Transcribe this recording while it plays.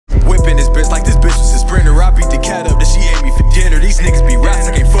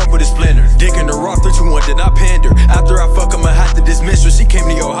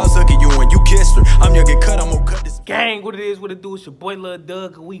gang, what it is, what it do, it's your boy Lil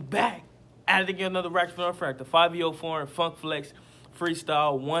Doug, and we back at it again, another Racks for Unfract, the Fivio foreign Funk Flex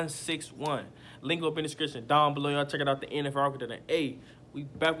Freestyle 161. Link up in the description down below, y'all check it out the end if you're to the A. We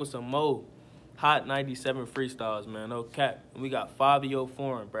back with some more Hot 97 freestyles, man, no cap. And we got Fivio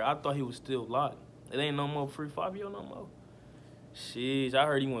foreign, bro. I thought he was still locked. It ain't no more free Fivio no more. Jeez, I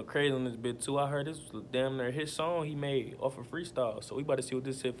heard he went crazy on this bit too. I heard this was damn near his song he made off of freestyle. So we about to see what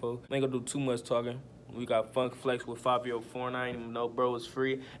this is for. I ain't gonna do too much talking. We got Funk Flex with Fivio foreign. I ain't even know bro was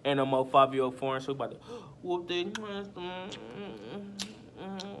free. Ain't no more Fivio foreign. So we about to whoop the.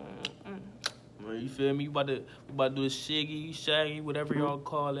 You feel me? We about to do this shiggy, shaggy, whatever y'all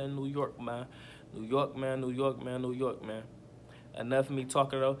call it in New York, man. New York, man, New York, man, New York, man. Enough of me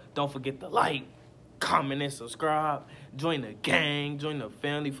talking though. Don't forget to like, comment, and subscribe. Join the gang, join the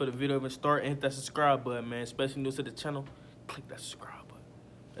family for the video even start, and hit that subscribe button, man. Especially new to the channel, click that subscribe button.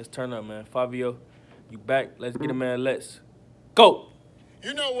 Let's turn up, man. Fivio, you back? Let's get it, man. Let's go.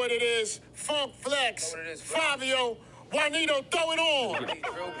 You know what it is? Funk Flex, Fivio, Juanito, throw it on.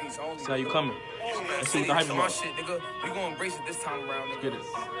 See how you coming. Let's see what the hype my about. shit, nigga. We gonna embrace it this time around, nigga. Get it.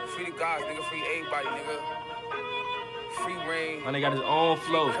 Free the guys, nigga. Free everybody, nigga. Free rain. Man, they got his own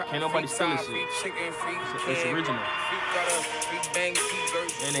flow. Can't nobody steal this Free shit. chicken, free It's can, original. Free gutter, free bang, free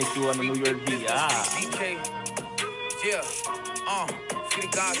dirt. And they threw on the New York beat. Ah. DK. Yeah. Free the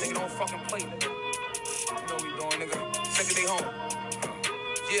guys, nigga. Don't fucking play, nigga. You know what we doing, nigga. Second day home.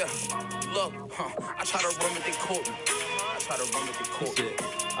 Yeah. Look, I try to run what they caught me. I try to run what they caught me.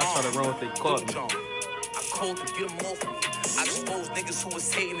 I try to run what they caught me. I called to get them off me. I exposed niggas who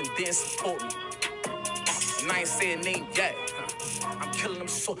was hating and didn't support me. And I ain't saying name yet. I'm killing them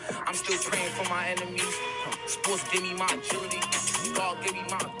so I'm still praying for my enemies. Sports gave me my agility. God gave me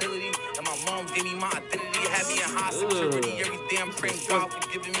my ability. And my mom gave me my identity. Had me in high security. Every day I'm praying God for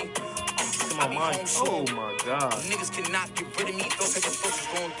giving me. My mind. Oh my God. Niggas cannot get rid of me. Those type of thoughts is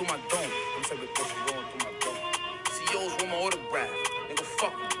going through my dome. Them type of thoughts is going through my dome. CEOs want my autograph. Nigga,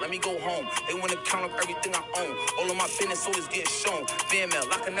 fuck me. Let me go home. They wanna count up everything I own. All of my business always getting shown. VML,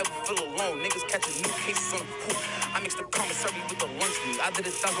 I can never feel alone. Niggas catching new cases on the poop. I mix the commissary with the lunch meat. I did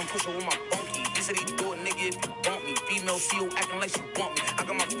 1,000 push-ups with my bunkie. He said he do it, nigga, if you bump me. Female CEO acting like she want me. I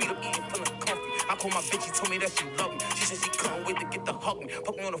got my feet up eating, feeling comfy. I called my bitch, she told me that she loved me. She said she couldn't wait to get to hug me.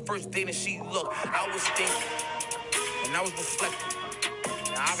 Fuck me on the first date and she looked. I was thinking, and I was reflecting.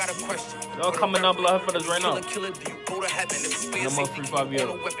 Now I got a question. Y'all coming up below for this right now. Killer, do you go to heaven? If it's fair, No more free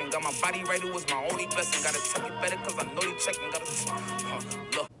Fivio. weapon. Got my body right, it was my only blessing. Gotta tell you better, cause I know they checking. Gotta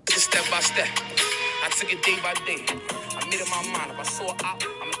look, just step by step. I took it day by day. I made up my mind. If I saw an op,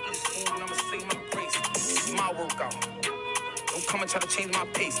 I'ma eat his food and I'ma say my grace. This is my workout. Don't come and try to change my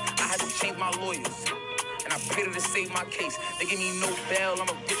pace. I had to change my lawyers. And I prayed to save my case. They give me no bail. I'm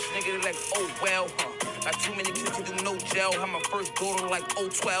a rich nigga. They're like, oh well, Got too many kids to do no jail. Had my first daughter like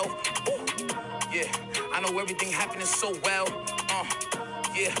 012. Ooh. Yeah, I know everything happening so well.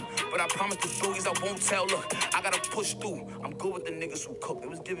 Yeah, but I promise the stories I won't tell. Look, I gotta push through. I'm good with the niggas who cook. They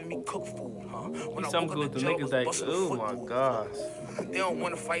was giving me cook food, When I'm good with the niggas that, oh my gosh. They don't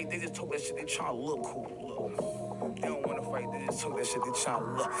wanna fight. They just talk that shit. They trying to look cool. Look. They don't wanna fight. They just talk that shit. They trying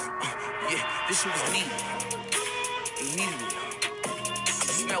to look. Yeah, this shit was needed. They needed it. I can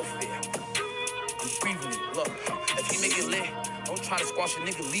smell fear. I'm breathing it. Look, if he make it lit, don't try to squash a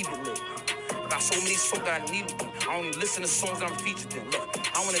nigga, leave it lit. I got so many songs that I need. I only listen to songs that I'm featured in. Look,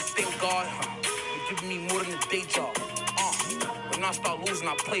 I wanna thank God for giving me more than a day job. When I start losing,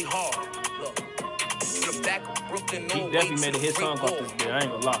 I play hard. Look, in the back of Brooklyn, no. He definitely made a hit song off this bit. I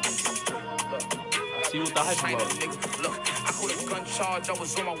ain't gonna lie. I see what the hype about. Look, I caught a gun charge. I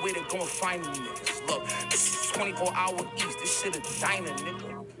was on my way to go and find them niggas. Look, this is 24-hour East. This shit a diner,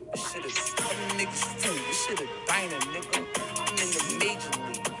 nigga. This shit is other niggas food. This shit a diner, nigga. I'm in the major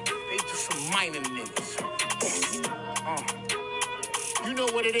league. They just some minor niggas. You know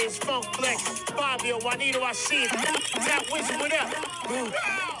what it is? Funk Flex, Fivio, Juanito, I see it. That wizard, what up?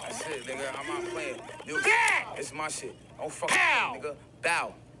 That's it, nigga. I'm not playing. Dude, it's my shit. Don't fuck with me, nigga.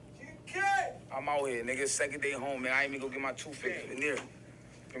 Bow. I'm out here, nigga. Second day home, man. I ain't even gonna get my tooth fixed. In there.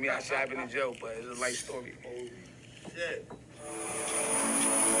 For me, that shit happened in jail, but it's a life story. Shit.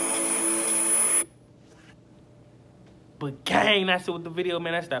 But gang, that's it with the video,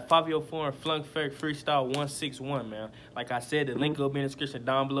 man. That's that Fivio foreign Funk Flex Freestyle 161, man. Like I said, the link will be in the description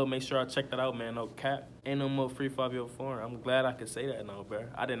down below. Make sure I check that out, man. No cap. Ain't no more free Fivio foreign. I'm glad I could say that now, bro.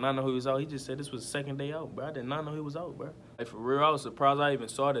 I did not know he was out. He just said this was the second day out, bro. I did not know he was out, bro. Like, for real, I was surprised I even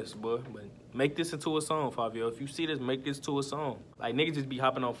saw this, boy. But make this into a song, Fivio. If you see this, make this to a song. Like, niggas just be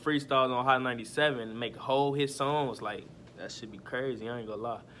hopping on freestyles on Hot 97 and make whole hit songs. Like, that should be crazy. I ain't gonna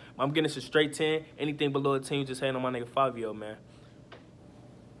lie. I'm getting this a straight 10. Anything below a 10, you just hating on my nigga Fivio, man.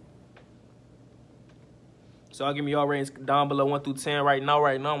 So I'll give me y'all ratings down below 1 through 10 right now.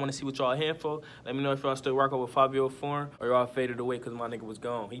 I want to see what y'all here for. Let me know if y'all still rocking with Fivio Foreign or y'all faded away because my nigga was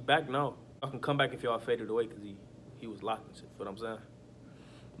gone. He back now. I can come back if y'all faded away because he was locked and shit. Feel what I'm saying?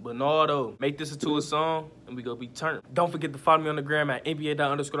 But no, though, make this into a song and we gonna be turned. Don't forget to follow me on the gram at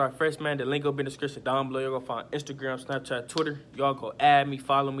NBA._freshman. The link will be in the description down below. You're gonna find Instagram, Snapchat, Twitter. Y'all go add me,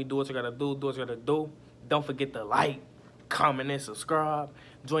 follow me, do what you gotta do, do what you gotta do. Don't forget to like, comment, and subscribe.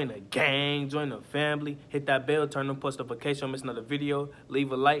 Join the gang, join the family. Hit that bell, turn on post notification, miss another video.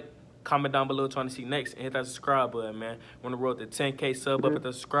 Leave a like, comment down below trying to see next, and hit that subscribe button, man. We're on the road to 10K sub up at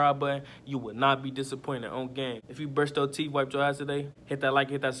the subscribe button. You will not be disappointed on game. If you brushed your teeth, wiped your eyes today, hit that like,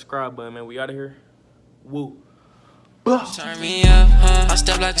 hit that subscribe button, man. We out of here. Woo. Turn me up, I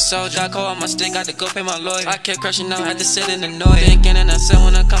step like a soldier. I call on my stick, got to go pay my lawyer. I kept crushing out, had to sit in the noise. Thinking and I said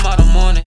when I come out the morning.